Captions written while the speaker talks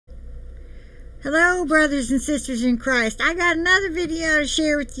Hello, brothers and sisters in Christ. I got another video to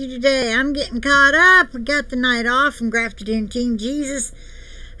share with you today. I'm getting caught up. I got the night off from Grafted in Team Jesus,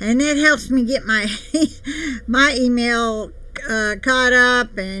 and it helps me get my my email caught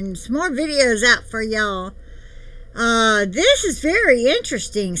up and some more videos out for y'all. This is very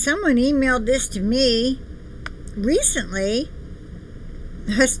interesting. Someone emailed this to me recently.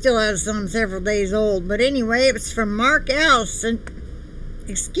 I still have some several days old, but anyway, it was from Allison.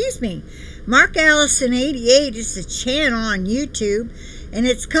 Mark Allison 88 is a channel on YouTube, and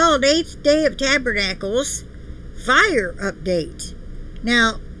it's called 8th Day of Tabernacles Fire Update.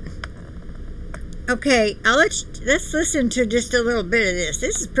 Now, okay, let's listen to just a little bit of this.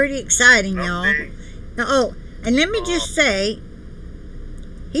 This is pretty exciting, y'all. Oh, and let me just say,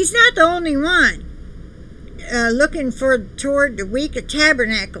 he's not the only one looking toward the week of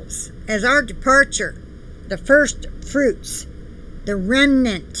Tabernacles as our departure, the first fruits, the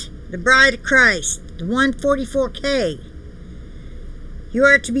remnant, the bride of Christ, the 144K. You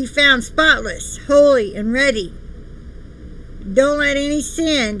are to be found spotless, holy, and ready. Don't let any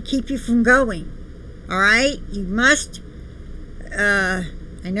sin keep you from going. Alright? You must, I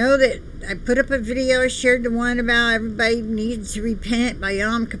know that I put up a video, I shared the one about everybody needs to repent by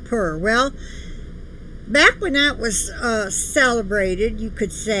Yom Kippur. Well, back when that was celebrated, you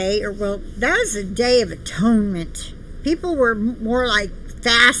could say, that was a day of atonement. People were more like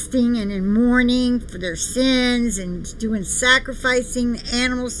fasting and in mourning for their sins and doing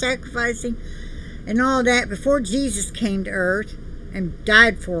animal sacrificing and all that before Jesus came to earth and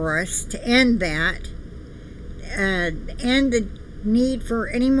died for us to end that, and the need for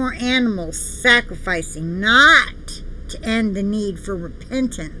any more animals sacrificing, not to end the need for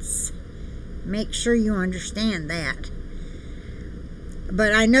repentance. Make sure you understand that.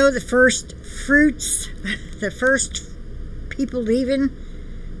 But I know the first fruits, the first people leaving,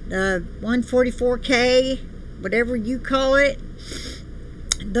 the 144K, whatever you call it,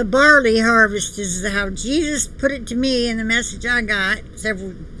 the barley harvest is how Jesus put it to me in the message I got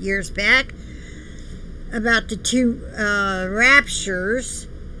several years back about the two raptures.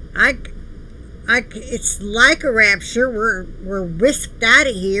 It's like a rapture. We're whisked out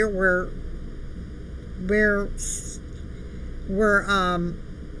of here.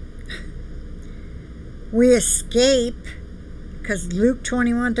 We escape, because Luke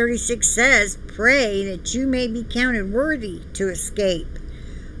 21:36 says, pray that you may be counted worthy to escape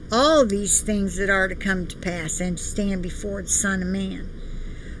all these things that are to come to pass and to stand before the Son of Man.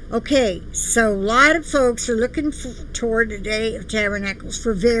 Okay, so a lot of folks are looking toward the Day of Tabernacles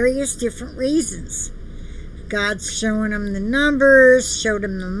for various different reasons. God's showing them the numbers, showed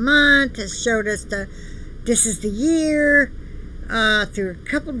them the month, has showed us this is the year, through a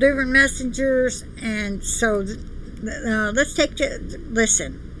couple different messengers, and so let's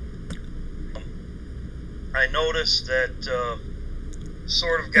listen. I noticed that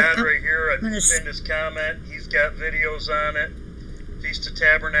Sword of God right here, I pinned his comment. He's got videos on it. Feast of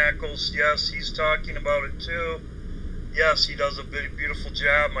Tabernacles, yes, he's talking about it too. Yes, he does a beautiful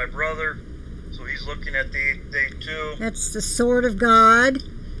job, my brother. So he's looking at the 8th day too. That's the Sword of God.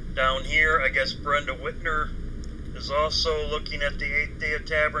 Down here, I guess Brenda Whitner is also looking at the 8th day of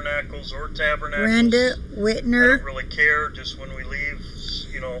Tabernacles or Tabernacles. Brenda Whitner. I don't really care, just when we leave,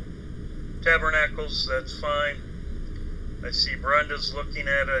 Tabernacles, that's fine. I see Brenda's looking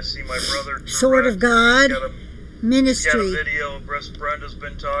at it. I see my brother. Sword of God Ministry. He's got a video. Brenda's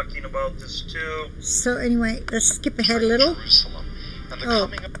been talking about this too. So anyway, let's skip ahead a little. Jerusalem, and the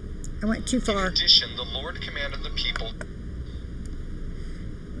coming of, I went too far. In addition, the Lord commanded the people.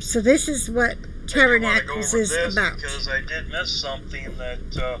 So this is what Tabernacles is about. Because I did miss something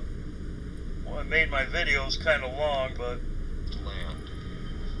that I made my videos kind of long, but land.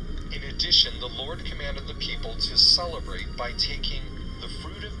 In addition, the Lord commanded the people to celebrate by taking the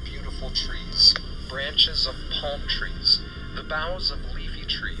fruit of beautiful trees, branches of palm trees, the boughs of leafy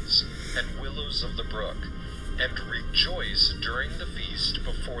trees, and willows of the brook, and rejoice during the feast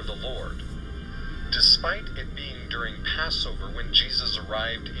before the Lord. Despite it being during Passover when Jesus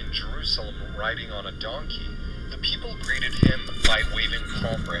arrived in Jerusalem riding on a donkey, the people greeted him by waving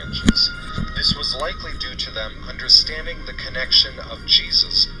palm branches. This was likely due to them understanding the connection of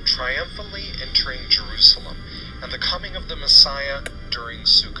Jesus triumphantly entering Jerusalem and the coming of the Messiah during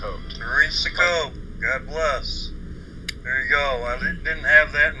Sukkot. During Sukkot, God bless. There you go. I didn't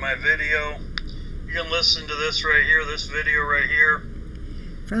have that in my video. You can listen to this right here, this video right here.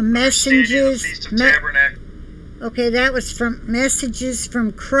 From Messages. Feast of Tabernacles. Okay, that was from Messages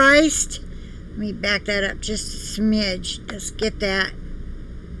from Christ. Let me back that up just a smidge. Let's get that.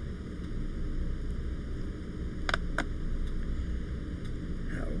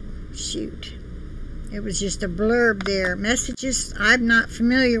 Oh, shoot. It was just a blurb there. Messages, I'm not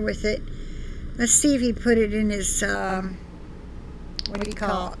familiar with it. Let's see if he put it in his, what do you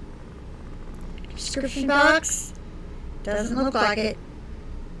call it? Description box? Doesn't look like it.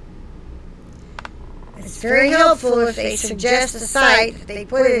 It's very helpful if they suggest a site, if they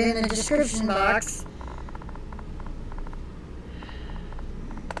put it in the description box.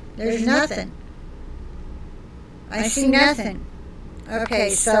 There's nothing. I see nothing. Okay,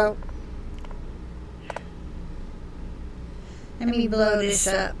 so let me blow this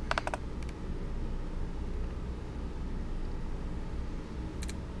up.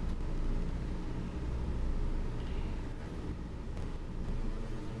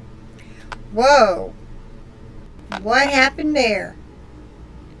 Whoa. What happened there?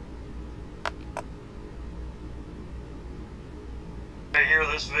 Right here,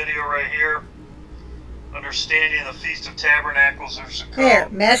 this video right here, understanding the Feast of Tabernacles. There's a code there,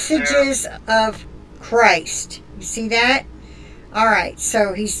 messages of Christ. You see that? Alright,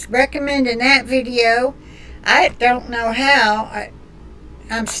 so he's recommending that video. I don't know how.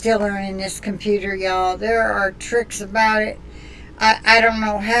 I'm still learning this computer, y'all. There are tricks about it. I don't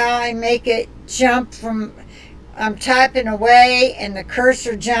know how I make it jump from, I'm typing away and the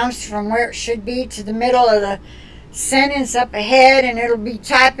cursor jumps from where it should be to the middle of the sentence up ahead, and it'll be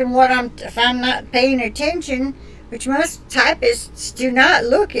typing what if I'm not paying attention, which most typists do not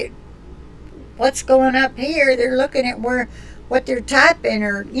look at what's going up here. They're looking at what they're typing,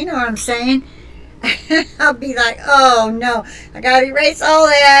 or you know what I'm saying. I'll be like, oh no, I gotta erase all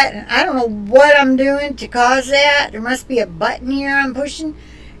that, and I don't know what I'm doing to cause that. There must be a button here I'm pushing.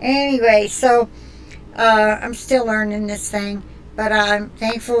 Anyway, so I'm still learning this thing, but I'm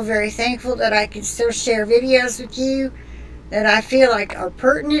thankful, very thankful that I can still share videos with you that I feel like are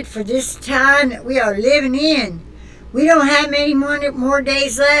pertinent for this time that we are living in. We don't have many more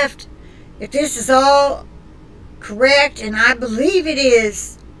days left. If this is all correct, and I believe it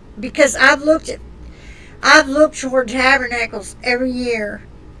is, because I've looked toward Tabernacles every year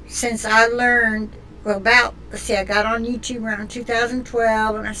since I learned, well, let's see, I got on YouTube around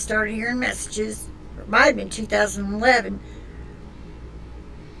 2012 and I started hearing messages. It might have been 2011.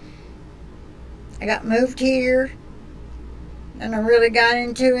 I got moved here and I really got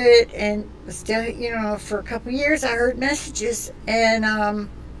into it, and still, you know, for a couple years I heard messages, and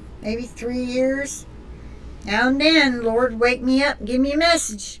maybe 3 years. Now and then, Lord would wake me up and give me a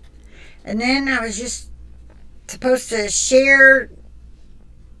message. And then I was just supposed to share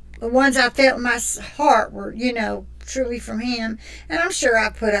the ones I felt in my heart were, you know, truly from Him. And I'm sure I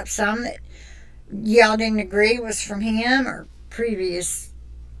put up some that y'all didn't agree was from Him or previous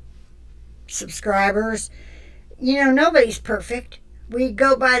subscribers. You know, nobody's perfect. I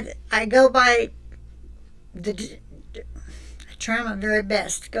try my very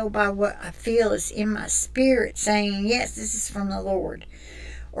best to go by what I feel is in my spirit, saying, yes, this is from the Lord.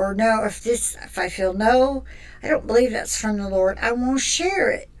 Or no, if I feel no, I don't believe that's from the Lord, I won't share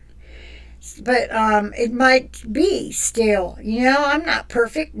it. But it might be still. You know, I'm not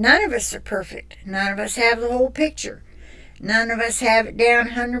perfect. None of us are perfect. None of us have the whole picture. None of us have it down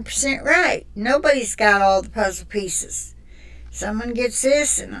 100% right. Nobody's got all the puzzle pieces. Someone gets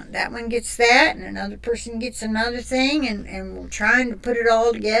this, and that one gets that, and another person gets another thing, and we're trying to put it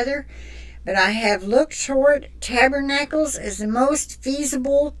all together. But I have looked toward Tabernacles as the most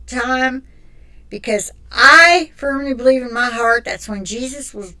feasible time, because I firmly believe in my heart that's when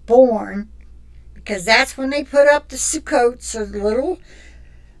Jesus was born, because that's when they put up the Sukkots, or the little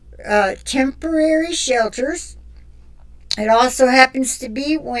temporary shelters. It also happens to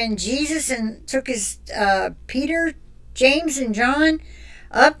be when Jesus took his Peter, James, and John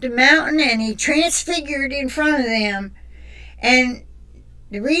up the mountain, and he transfigured in front of them. And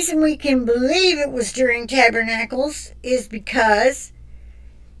the reason we can believe it was during Tabernacles is because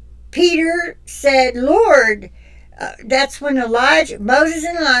Peter said, Lord, that's when Moses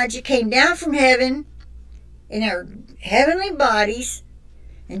and Elijah came down from heaven in their heavenly bodies,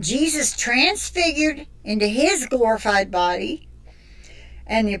 and Jesus transfigured into his glorified body,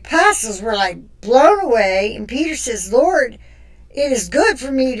 and the apostles were like blown away. And Peter says, Lord, it is good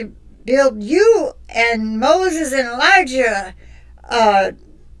for me to build you and Moses and Elijah a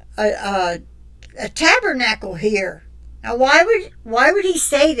tabernacle here. Now, why would he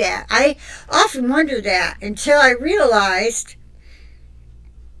say that? I often wonder that, until I realized,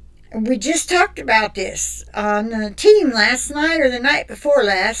 and we just talked about this on the team last night or the night before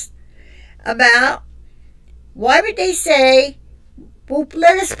last, about why would they say, well,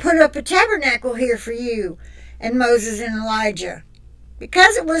 let us put up a tabernacle here for you and Moses and Elijah?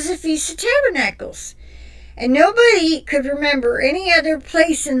 Because it was the Feast of Tabernacles. And nobody could remember any other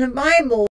place in the Bible